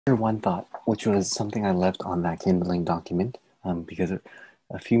Share one thought, which was something I left on that kindling document, because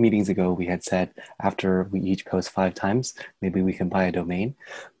a few meetings ago we had said after we each post 5 times, maybe we can buy a domain.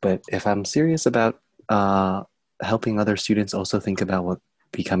 But if I'm serious about uh, helping other students also think about what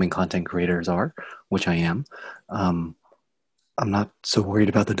becoming content creators are, which I am, um, I'm not so worried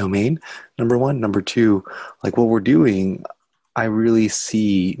about the domain. Number one. Number two, like what we're doing, I really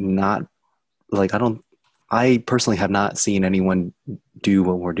see not like I personally have not seen anyone do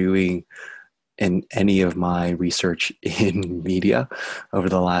what we're doing in any of my research in media over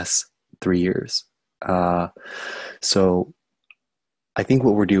the last 3 years. Uh, so I think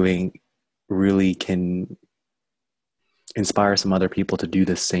what we're doing really can inspire some other people to do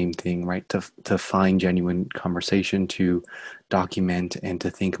the same thing, right? To find genuine conversation, to document, and to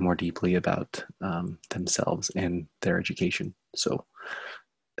think more deeply about themselves and their education. So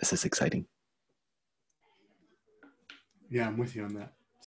this is exciting. Yeah, I'm with you on that.